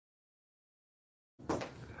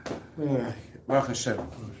Baruch Hashem.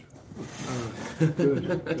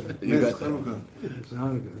 Good. You got that. It's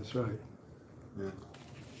Hanukkah, that's right. Yeah.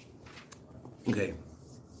 Okay.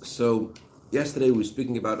 So, yesterday we were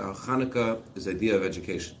speaking about how Hanukkah is the idea of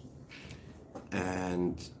education.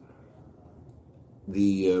 And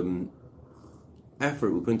the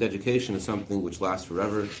effort we put into education is something which lasts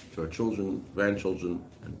forever to our children, grandchildren,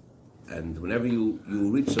 and whenever you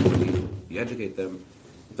reach somebody, you educate them,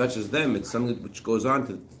 it touches them, it's something which goes on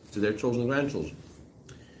to their children and grandchildren.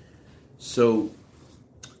 So,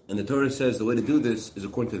 and the Torah says the way to do this is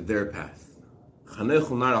according to their path. According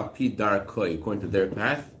to their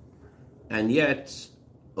path. And yet,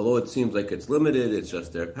 although it seems like it's limited, it's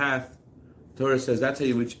just their path, the Torah says that's how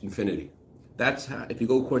you reach infinity. That's how, if you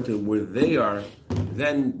go according to where they are,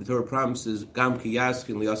 then the Torah promises, Gam ki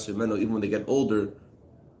yaskin liyasir meno, even when they get older,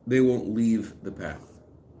 they won't leave the path.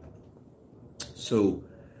 So,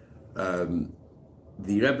 the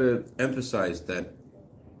Rebbe emphasized that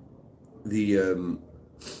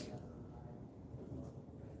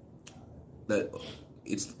that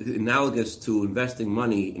it's analogous to investing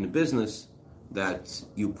money in a business that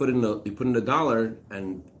you put in a dollar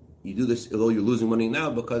and you do this although you're losing money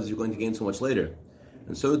now because you're going to gain so much later.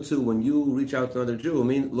 And so too, when you reach out to another Jew, it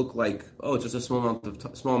may look like, oh, it's just a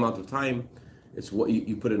small amount of time. It's what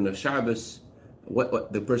you put in a Shabbos.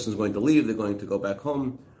 What the person's going to leave, they're going to go back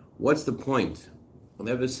home. What's the point? Well,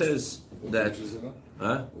 the Rebbe says that.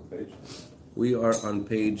 What page? We are on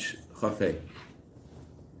page Chafei.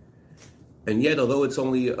 And yet, although it's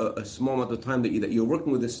only a small amount of time that you're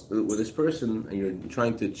working with this person and you're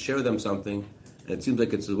trying to share them something, and it seems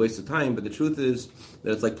like it's a waste of time, but the truth is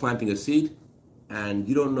that it's like planting a seed, and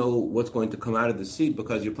you don't know what's going to come out of the seed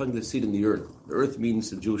because you're planting the seed in the earth. The earth means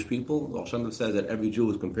the Jewish people. Al Shem says that every Jew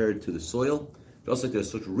is compared to the soil. Just like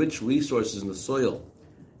there's such rich resources in the soil,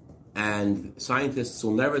 and scientists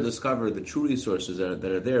will never discover the true resources that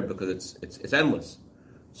are there because it's endless.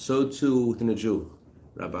 So too within a Jew.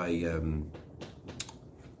 Rabbi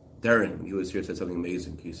Darren, when he was here, said something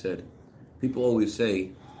amazing. He said, people always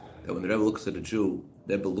say that when the Rebbe looks at a Jew,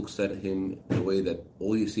 the Rebbe looks at him in a way that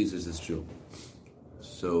all he sees is this Jew.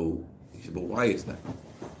 So he said, but why is that?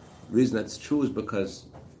 The reason that's true is because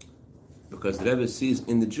the Rebbe sees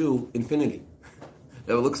in the Jew infinity.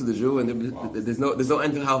 The Rebbe looks at the Jew and there's no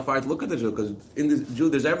end to how far to look at the Jew because in the Jew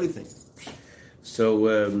there's everything.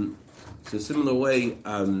 So similar way,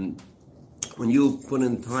 when you put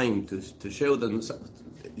in time to share with them,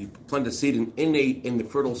 you plant a seed in the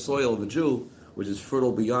fertile soil of a Jew, which is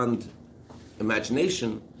fertile beyond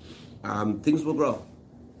imagination, things will grow,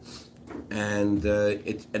 and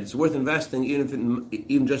it's worth investing,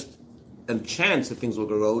 even just a chance that things will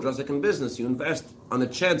grow. Just like in business, you invest on a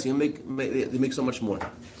chance, you make so much more.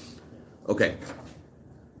 Okay.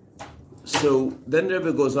 So then the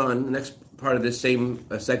Rebbe goes on, the next part of this same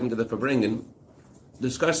segment of the Farbrengen,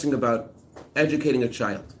 discussing about educating a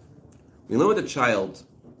child. We learn with a child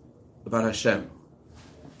about Hashem.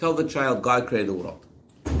 Tell the child God created the world.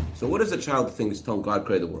 So what does the child think is telling God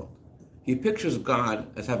created the world? He pictures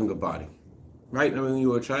God as having a body. Right? Remember when you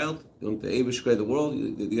were a child? The Abish created the world.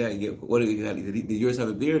 What did you have? Did yours have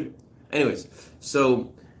a beard? Anyways,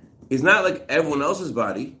 so he's not like everyone else's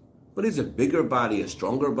body, but he's a bigger body, a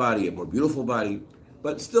stronger body, a more beautiful body.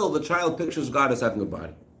 But still, the child pictures God as having a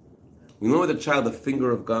body. We know with the child the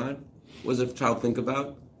finger of God. What does the child think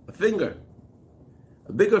about? A finger.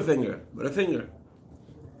 A bigger finger, but a finger.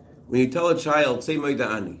 When you tell a child, say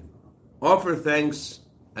Maida'ani, offer thanks,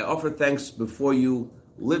 I offer thanks before you,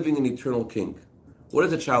 living an eternal king. What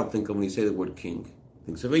does a child think of when you say the word king? He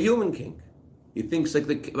thinks of a human king. He thinks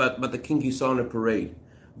like about the king he saw in a parade.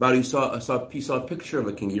 About he saw a picture of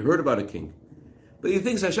a king. He heard about a king. But he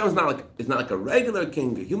thinks Hashem is not like a regular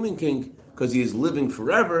king, a human king, because he is living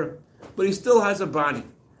forever, but he still has a body.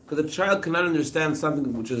 Because a child cannot understand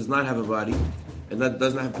something which does not have a body, and that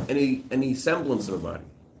doesn't have any semblance of a body.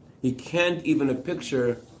 He can't even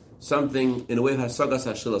picture something in a way of Hasagas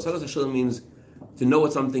Hashila. Hasagas Hashila means to know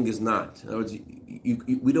what something is not. In other words,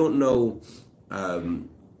 we don't know, when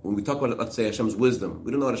we talk about, let's say, Hashem's wisdom,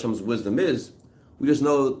 we don't know what Hashem's wisdom is. We just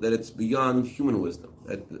know that it's beyond human wisdom.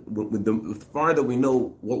 That the farther we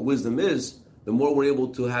know what wisdom is, the more we're able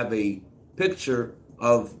to have a picture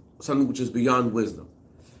of something which is beyond wisdom.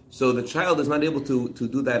 So the child is not able to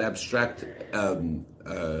do that abstract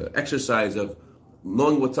exercise of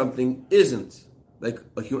knowing what something isn't, like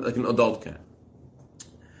an adult can.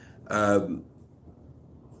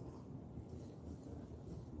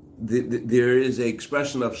 There is an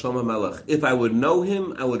expression of Shlomo Melech. If I would know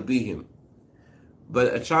him, I would be him.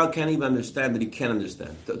 But a child can't even understand that he can't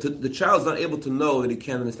understand. The child's not able to know that he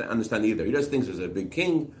can't understand either. He just thinks there's a big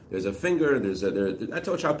king, there's a finger, that's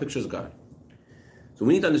how a child pictures God. So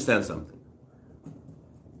we need to understand something.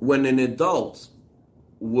 When an adult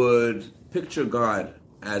would picture God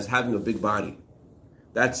as having a big body,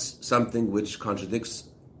 that's something which contradicts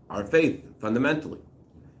our faith fundamentally.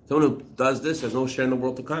 Someone who does this has no share in the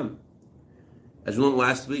world to come. As we learned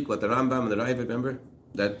last week, what the Rambam and the Raiva, remember?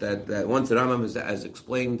 That once the Rambam has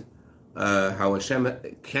explained how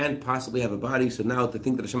Hashem can't possibly have a body, so now to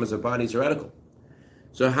think that Hashem has a body is heretical.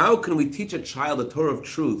 So how can we teach a child the Torah of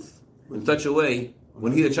truth in such a way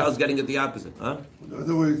when the child is getting it the opposite? Huh? The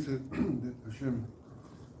other way is that Hashem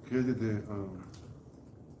created the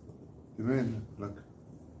man like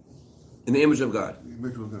in the image of God. The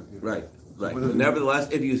image of God, yeah. Right. But nevertheless,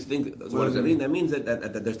 if you think, what does that mean? That means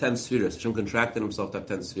that there's 10 spheres. Hashem contracted himself to have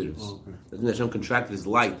 10 spheres. Oh, okay. That means Hashem contracted his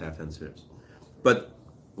light to have 10 spheres. But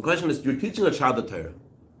the question is, you're teaching a child the Torah,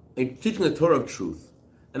 and you're teaching the Torah of truth,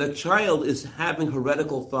 and a child is having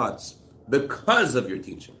heretical thoughts because of your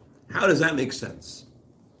teaching. How does that make sense?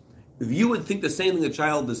 If you would think the same thing a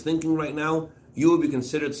child is thinking right now, you would be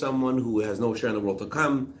considered someone who has no share in the world to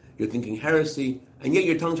come. You're thinking heresy, and yet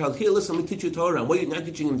you're telling the child, here, listen, let me teach you Torah. And what you're not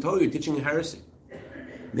teaching him Torah, you're teaching him heresy.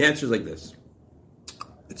 The answer is like this.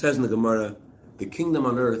 It says in the Gemara, the kingdom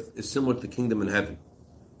on earth is similar to the kingdom in heaven.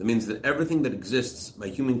 That means that everything that exists by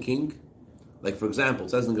human king, like for example,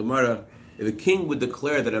 it says in the Gemara, if a king would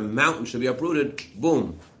declare that a mountain should be uprooted,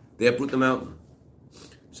 boom, they uproot the mountain.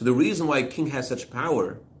 So the reason why a king has such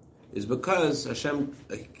power is because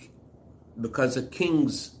because a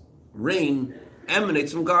king's reign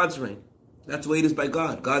emanates from God's reign. That's the way it is by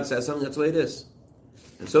God. God says something, that's the way it is.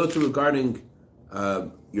 And so too regarding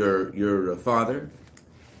your father,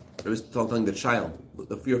 I was telling the child,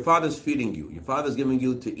 if your father's feeding you, your father's giving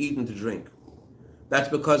you to eat and to drink, that's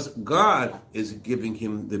because God is giving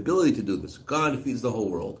him the ability to do this. God feeds the whole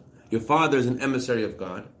world. Your father is an emissary of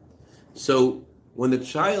God. So when the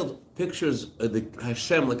child pictures the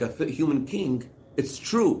Hashem like a human king, it's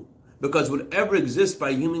true. Because whatever exists by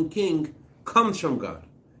a human king comes from God.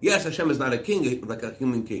 Yes, Hashem is not a king like a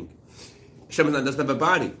human king. Hashem doesn't have a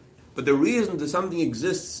body. But the reason that something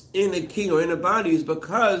exists in a king or in a body is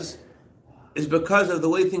because of the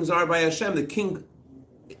way things are by Hashem. The king,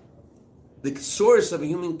 the source of a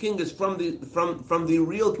human king is from the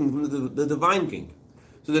real king, from the divine king.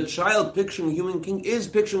 So the child picturing a human king is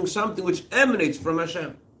picturing something which emanates from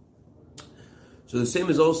Hashem. So the same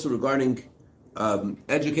is also regarding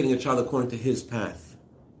educating a child according to his path.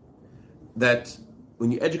 That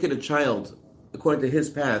when you educate a child according to his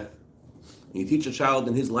path, and you teach a child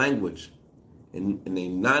in his language, in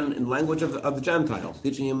language of the Gentiles,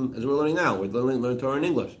 teaching him as we're learning now, we're learning Torah in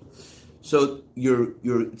English. So you're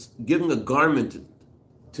giving a garment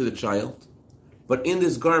to the child, but in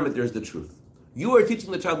this garment there's the truth. You are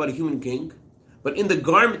teaching the child about a human king, but in the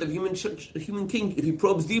garment of human king, if he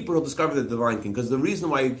probes deeper, he'll discover the divine king. Because the reason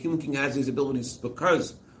why a human king has these abilities is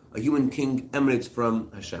because a human king emanates from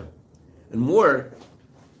Hashem. And more,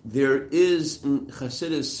 there is in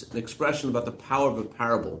Chassidus an expression about the power of a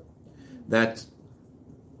parable, that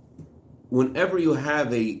whenever you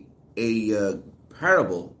have a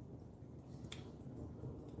parable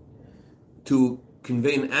to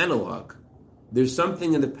convey an analog, there's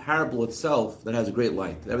something in the parable itself that has a great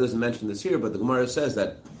light. Never doesn't mention this here, but the Gemara says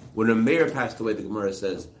that when a mayor passed away, the Gemara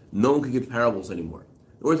says no one could give parables anymore.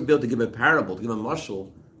 In order to be able to give a parable, to give a mashal,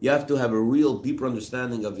 you have to have a real deeper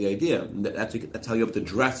understanding of the idea. And that's how you have to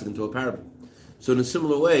dress it into a parable. So in a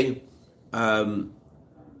similar way, there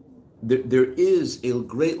is a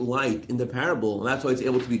great light in the parable, and that's why it's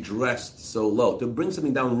able to be dressed so low. To bring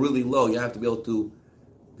something down really low, you have to be able to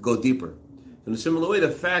go deeper. In a similar way, the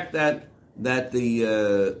fact that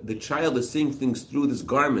the child is seeing things through this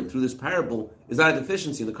garment, through this parable, is not a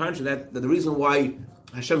deficiency. On the contrary, that the reason why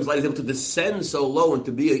Hashem's light is able to descend so low and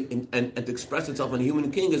to be and to express itself in a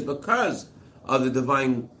human king is because of the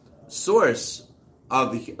divine source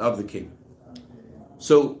of the king.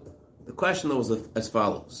 So the question though was as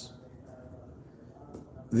follows: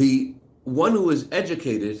 the one who is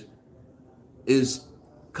educated is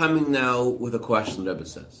coming now with a question. The Rebbe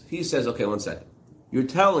says. He says, "Okay, 1 second. You're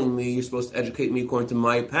telling me you're supposed to educate me according to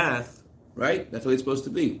my path, right? That's the way it's supposed to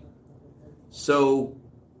be. So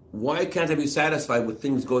why can't I be satisfied with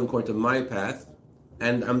things going according to my path,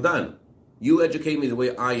 and I'm done? You educate me the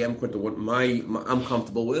way I am, according to what I'm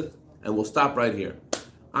comfortable with, and we'll stop right here.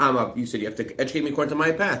 I'm up. You said you have to educate me according to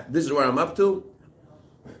my path. This is where I'm up to.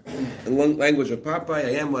 In one language of Popeye,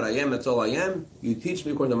 I am what I am. That's all I am. You teach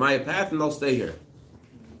me according to my path, and I'll stay here."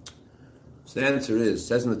 So the answer is,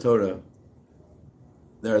 says in the Torah,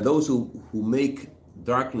 there are those who make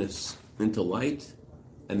darkness into light,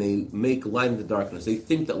 and they make light into darkness. They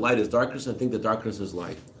think that light is darkness and think that darkness is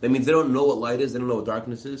light. That means they don't know what light is, they don't know what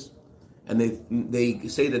darkness is, and they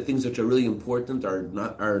say that things which are really important are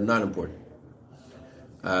not important.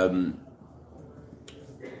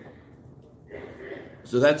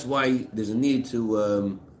 So that's why there's a need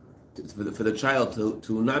for the child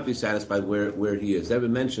to not be satisfied where he is. As I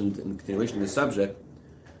mentioned in continuation of the subject,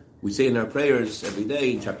 we say in our prayers every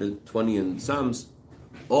day, in chapter 20 in Psalms,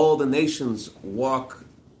 all the nations walk,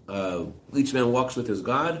 each man walks with his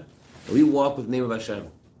God, and we walk with the name of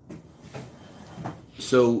Hashem.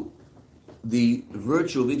 So the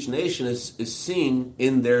virtue of each nation is seen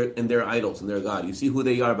in their idols, in their God. You see who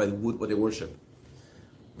they are by what they worship.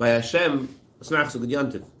 By Hashem,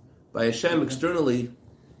 by Hashem externally,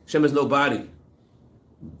 Hashem has no body.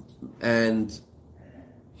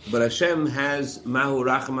 But Hashem has Mahu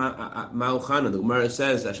Rachma Mahu Chana. The Gemara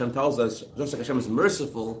says, Hashem tells us, just like Hashem is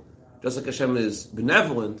merciful, just like Hashem is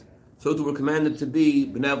benevolent, so too we're commanded to be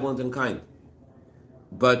benevolent and kind.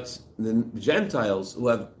 But the Gentiles who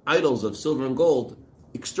have idols of silver and gold,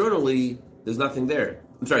 externally there's nothing there.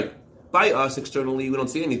 I'm sorry, by us externally we don't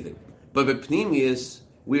see anything. But by Pnimius,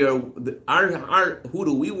 we are who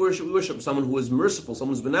do we worship? We worship someone who is merciful,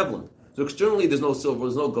 someone who's benevolent. So externally there's no silver,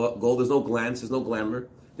 there's no gold, there's no glance, there's no glamour.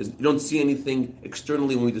 You don't see anything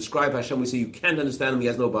externally. When we describe Hashem, we say you can't understand him, he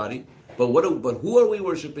has no body. But who are we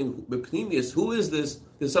worshiping? B'pnimius, who is this?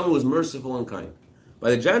 There's someone who is merciful and kind. By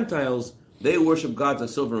the Gentiles, they worship gods of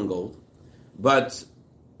silver and gold, but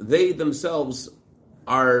they themselves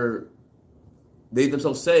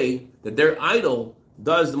say that their idol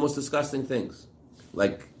does the most disgusting things,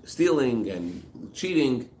 like stealing and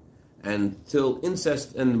cheating and till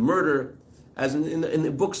incest and murder, as in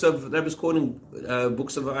the books of, I was quoting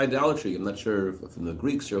books of idolatry. I'm not sure from the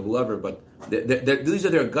Greeks or whoever, but these are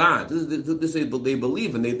their gods. This they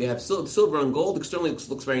believe, and they have silver and gold. Externally it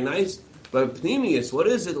looks very nice, but Pnimius, what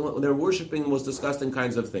is it? They're worshiping the most disgusting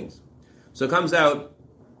kinds of things. So it comes out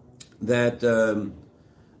that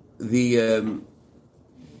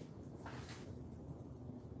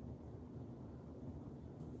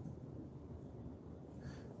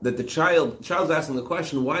that the child's asking the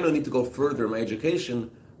question, why do I need to go further in my education?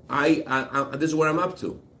 This is where I'm up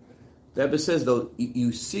to. The Rebbe says, though,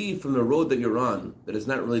 you see from the road that you're on that it's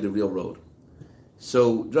not really the real road.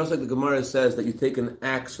 So just like the Gemara says that you take an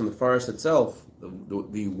axe from the forest itself,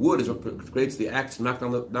 the wood is what creates the axe to knock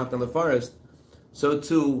down the forest, so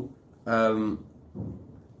too, I'm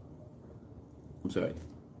sorry.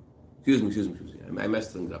 Excuse me. I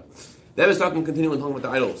messed things up. The Rebbe is continuing talking about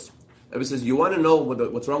the idols. Rebbe says, you want to know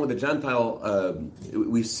what's wrong with the Gentile,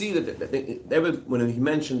 we see that when he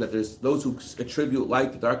mentioned that there's those who attribute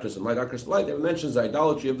light to darkness and darkness to light, Rebbe mentions the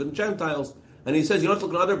idolatry of the Gentiles, and he says, you don't have to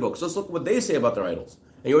look in other books, let's look at what they say about their idols.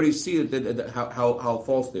 And you already see how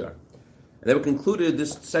false they are. And Rebbe concluded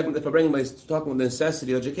this segment that we're bringing by talking about the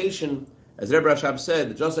necessity of education. As Rebbe Rashab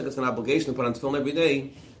said, just like it's an obligation to put on tefillin every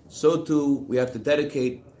day, so too we have to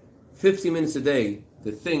dedicate 50 minutes a day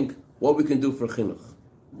to think what we can do for chinuch.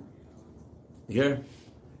 Here,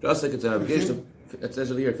 just like it's an obligation, it says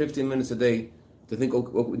over here, 15 minutes a day to think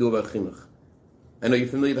what we do about chinuch. I know you're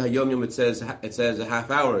familiar with Hayom Yom. It says a half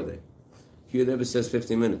hour a day. Here, the Rebbe says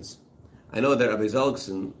 15 minutes. I know that Rabbi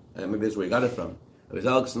Zalkson, maybe that's where he got it from. Rabbi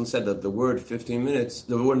Zalkson said that the word 15 minutes,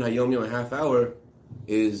 the word in Hayom Yom, a half hour,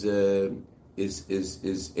 is he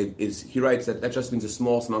writes that just means a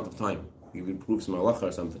small amount of time. He would prove some halacha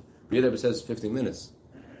or something. But here, the Rebbe says 15 minutes.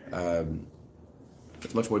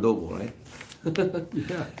 It's much more doable, right?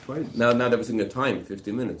 Yeah, twice. Now that we're seeing a time,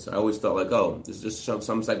 15 minutes. I always thought like, oh, this is just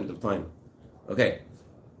some segment of time. Okay,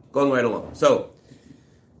 going right along. So,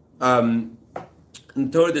 in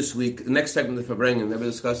Torah this week, the next segment of the Farbrengen, Rebbe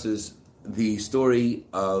discusses the story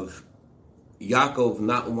of Yaakov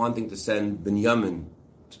not wanting to send Binyamin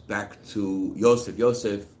back to Yosef.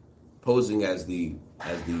 Yosef posing as the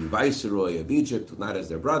viceroy of Egypt, not as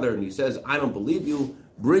their brother, and he says, I don't believe you,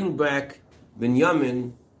 bring back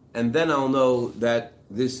Binyamin, and then I'll know that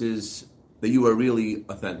that you are really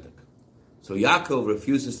authentic. So Yaakov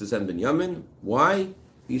refuses to send Binyamin. Why?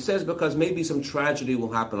 He says because maybe some tragedy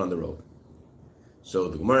will happen on the road. So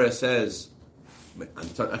the Gemara says,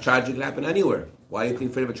 a tragedy can happen anywhere. Why are you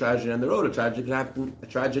afraid of a tragedy on the road? A tragedy could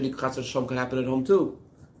happen at home too.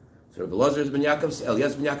 So Eliezer ben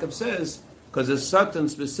Yaakov says, because the Satan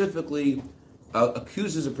specifically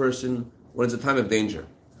accuses a person when it's a time of danger.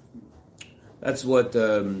 That's what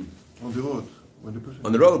On the road.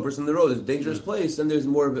 on the road, person on the road is a dangerous place, then there's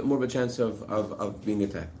more of a chance of being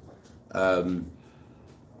attacked.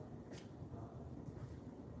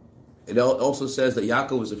 It also says that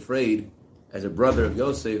Yaakov was afraid, as a brother of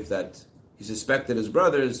Yosef, that he suspected his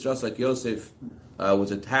brothers, just like Yosef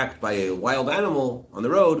was attacked by a wild animal on the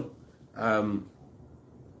road. Not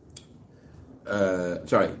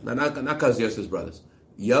because Yosef's brothers.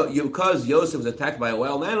 Because Yosef was attacked by a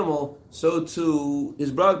wild animal, so too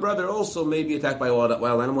his brother also may be attacked by a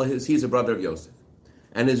wild animal. He's a brother of Yosef.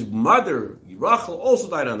 And his mother, Rachel, also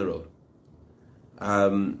died on the road.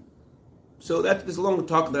 So there's a long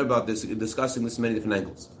talk there about this, discussing this in many different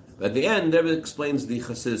angles. But at the end, there explains the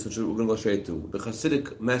Chassidus, which we're going to go straight to, the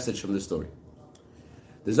Chassidic message from the story.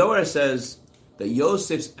 The Zohar says that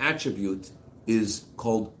Yosef's attribute is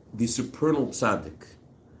called the supernal tzaddik.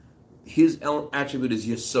 His attribute is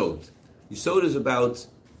Yesod.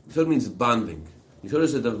 Yesod means bonding. Yesod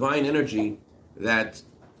is a divine energy that,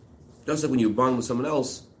 just like when you bond with someone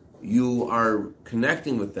else, you are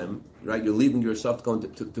connecting with them, right? You're leaving yourself to go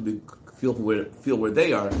feel where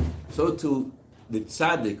they are. So too, the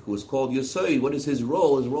tzaddik, who is called Yesod, what is his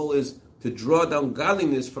role? His role is to draw down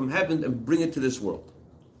godliness from heaven and bring it to this world.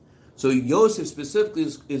 So Yosef specifically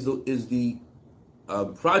is the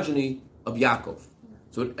progeny of Yaakov.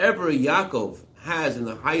 So whatever Yaakov has in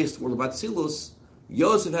the highest world of Atzilus,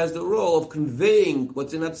 Yosef has the role of conveying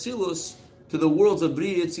what's in Atzilus to the worlds of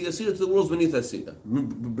Bria Yitzhak, to the worlds beneath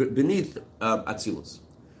Atzilus.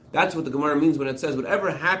 That's what the Gemara means when it says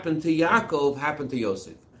whatever happened to Yaakov happened to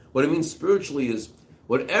Yosef. What it means spiritually is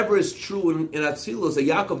whatever is true in Atzilus, that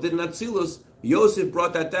Yaakov did in Atzilus, Yosef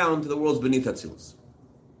brought that down to the worlds beneath Atzilus.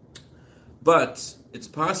 But it's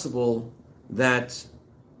possible that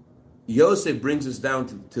Yosef brings us down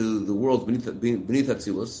to the world beneath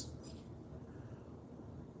Atzilus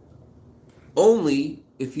only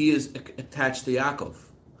if he is attached to Yaakov.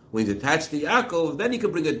 When he's attached to Yaakov, then he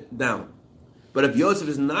can bring it down. But if Yosef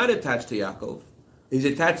is not attached to Yaakov, he's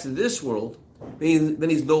attached to this world, then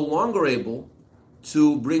he's no longer able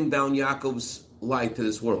to bring down Yaakov's light to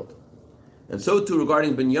this world. And so too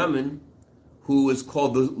regarding Binyamin, who is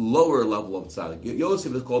called the lower level of tzaddik.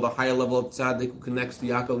 Yosef is called the higher level of tzaddik, who connects to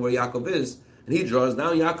Yaakov where Yaakov is, and he draws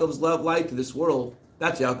down Yaakov's light to this world.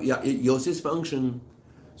 That's Yosef's function.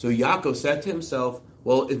 So Yaakov said to himself,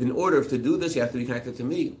 well, if in order to do this, you have to be connected to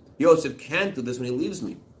me. Yosef can't do this when he leaves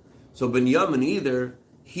me. So Binyamin either,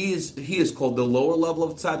 he is called the lower level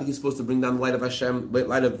of tzaddik, he's supposed to bring down the light of Hashem,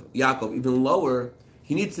 light of Yaakov, even lower.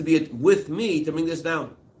 He needs to be with me to bring this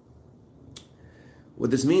down.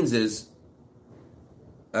 What this means is,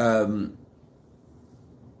 not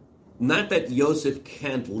that Yosef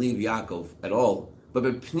can't leave Yaakov at all, but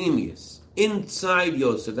Pnimius, inside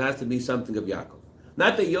Yosef, there has to be something of Yaakov.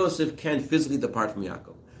 Not that Yosef can't physically depart from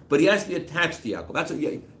Yaakov, but he has to be attached to Yaakov. That's what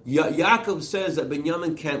Yaakov says, that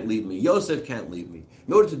Binyamin can't leave me. Yosef can't leave me.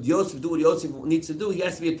 In order to Yosef do what Yosef needs to do, he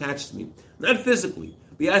has to be attached to me. Not physically,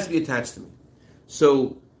 but he has to be attached to me.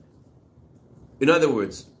 So, in other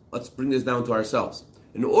words, let's bring this down to ourselves.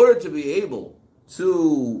 In order to be able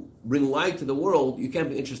to bring light to the world, you can't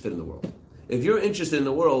be interested in the world. If you're interested in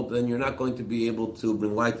the world, then you're not going to be able to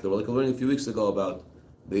bring light to the world. Like I learned a few weeks ago about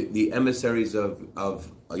the emissaries of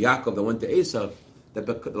Yaakov that went to Esav, that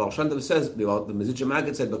the Baal Shem Tov says, the Mezritch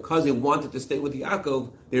Maggid said, because they wanted to stay with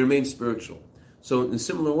Yaakov, they remained spiritual. So in a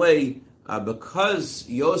similar way, because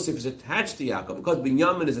Yosef is attached to Yaakov, because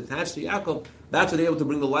Binyamin is attached to Yaakov, that's why they're able to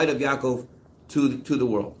bring the light of Yaakov to the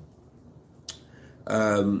world.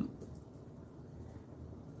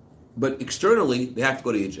 But externally, they have to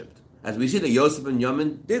go to Egypt. As we see that Yosef and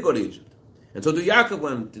Binyamin did go to Egypt. And so Yaakov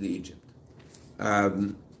went to the Egypt.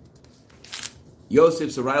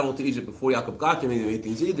 Yosef's arrival to Egypt before Yaakov got there made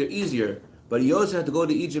things easier. But Yosef had to go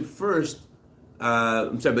to Egypt first.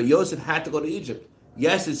 But Yosef had to go to Egypt.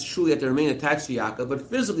 Yes, it's true he had to remain attached to Yaakov, but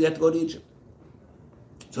physically he had to go to Egypt.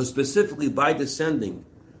 So specifically by descending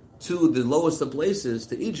to the lowest of places,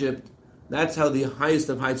 to Egypt, that's how the highest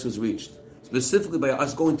of heights was reached. Specifically by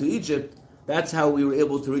us going to Egypt, that's how we were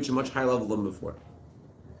able to reach a much higher level than before.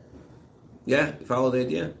 Yeah, you follow the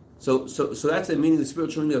idea? So that's the meaning, the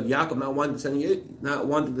spiritual meaning of Yaakov not wanting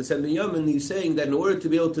to send Binyamin. He's saying that in order to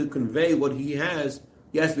be able to convey what he has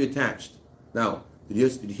to be attached. Now,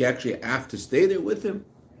 did he actually have to stay there with him?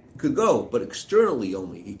 He could go, but externally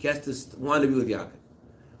only. He has to want to be with Yaakov.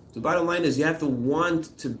 The bottom line is you have to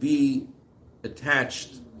want to be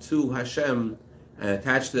attached to Hashem and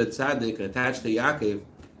attached to the tzaddik and attached to Yaakov,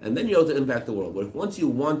 and then you're able to impact the world. But if once you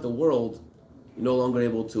want the world, you're no longer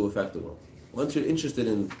able to affect the world. Once you're interested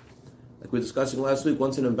in, like we were discussing last week,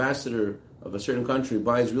 once an ambassador of a certain country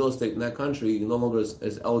buys real estate in that country, you're no longer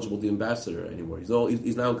as eligible to be ambassador anymore.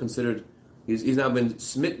 He's now considered, he's now been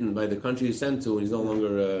smitten by the country he's sent to, and he's no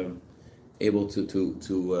longer able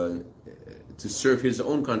to to serve his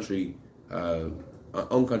own country the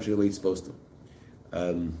way he's supposed to.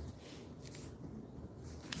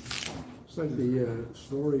 It's like the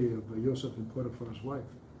story of Yosef and Potiphar's wife.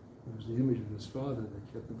 It was the image of his father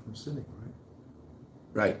that kept him from sinning,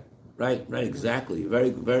 right? Right, exactly. Very,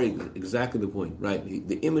 exactly the point. Right.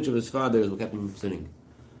 The image of his father is what kept him from sinning.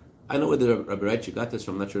 I know whether Rabbi Reichik got this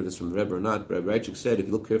from, I'm not sure if it's from the Rebbe or not, but Rabbi Reichik said, if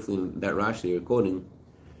you look carefully in that Rashi you're quoting,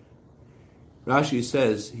 Rashi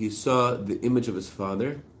says he saw the image of his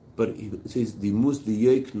father, but it says, he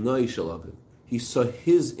saw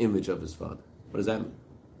his image of his father. What does that mean?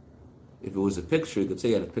 If it was a picture, you could say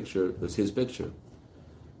he had a picture, it was his picture.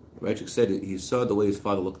 Rabbi Reichik said he saw the way his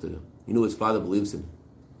father looked at him. He knew his father believes in him.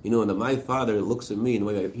 You know, and my father looks at me in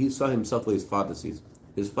the way he saw himself the way his father sees him.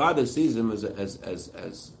 His father sees him as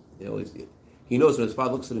you know, he knows when his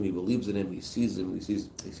father looks at him, he believes in him, he sees him, he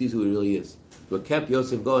sees who he really is. What kept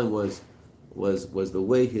Yosef going was the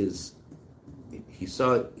way he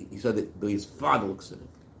saw the way his father looks at him.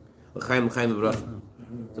 It's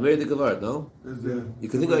a very good word, no? You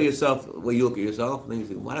can think about yourself the way you look at yourself, and then you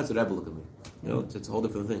think, why does the Rebbe look at me? You know, it's a whole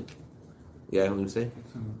different thing. Yeah, what are you say?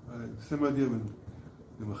 Same idea when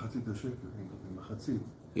the Machatzit HaSheker, the Machatzit.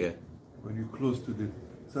 Yeah. When you're close to the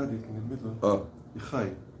tzaddik in the middle, you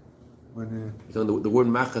chai. When so the word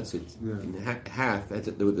machatzit in half,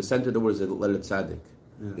 the center of the word is the letter tzaddik.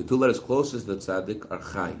 Yeah. The two letters closest to the tzaddik are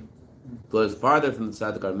chai. The letters farther from the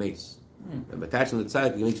tzaddik are mace. And attaching the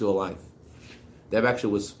tzaddik makes you alive. That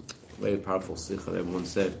actually was very powerful sikha. Everyone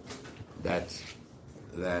said that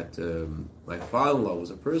my father-in-law was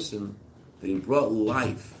a person that he brought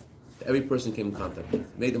life to every person he came in contact with,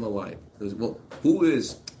 made them alive. It was, well, who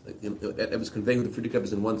is, that was conveying with the Friedrich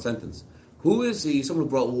Rebbe in one sentence. Who is he? Someone who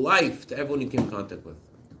brought life to everyone he came in contact with.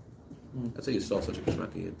 That's how you saw such a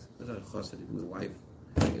kishmaki. That's not a chassid, he was life.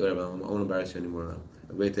 Whatever, I won't embarrass you anymore now.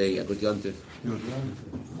 A great day, a good yontif.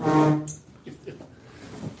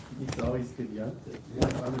 It's always good yontif.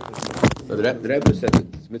 No, the Rebbe said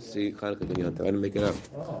that it's mitzvah Chanukah good yontif. I didn't make it up.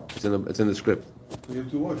 It's in the script. you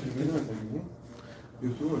have to watch. You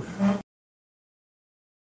have to watch.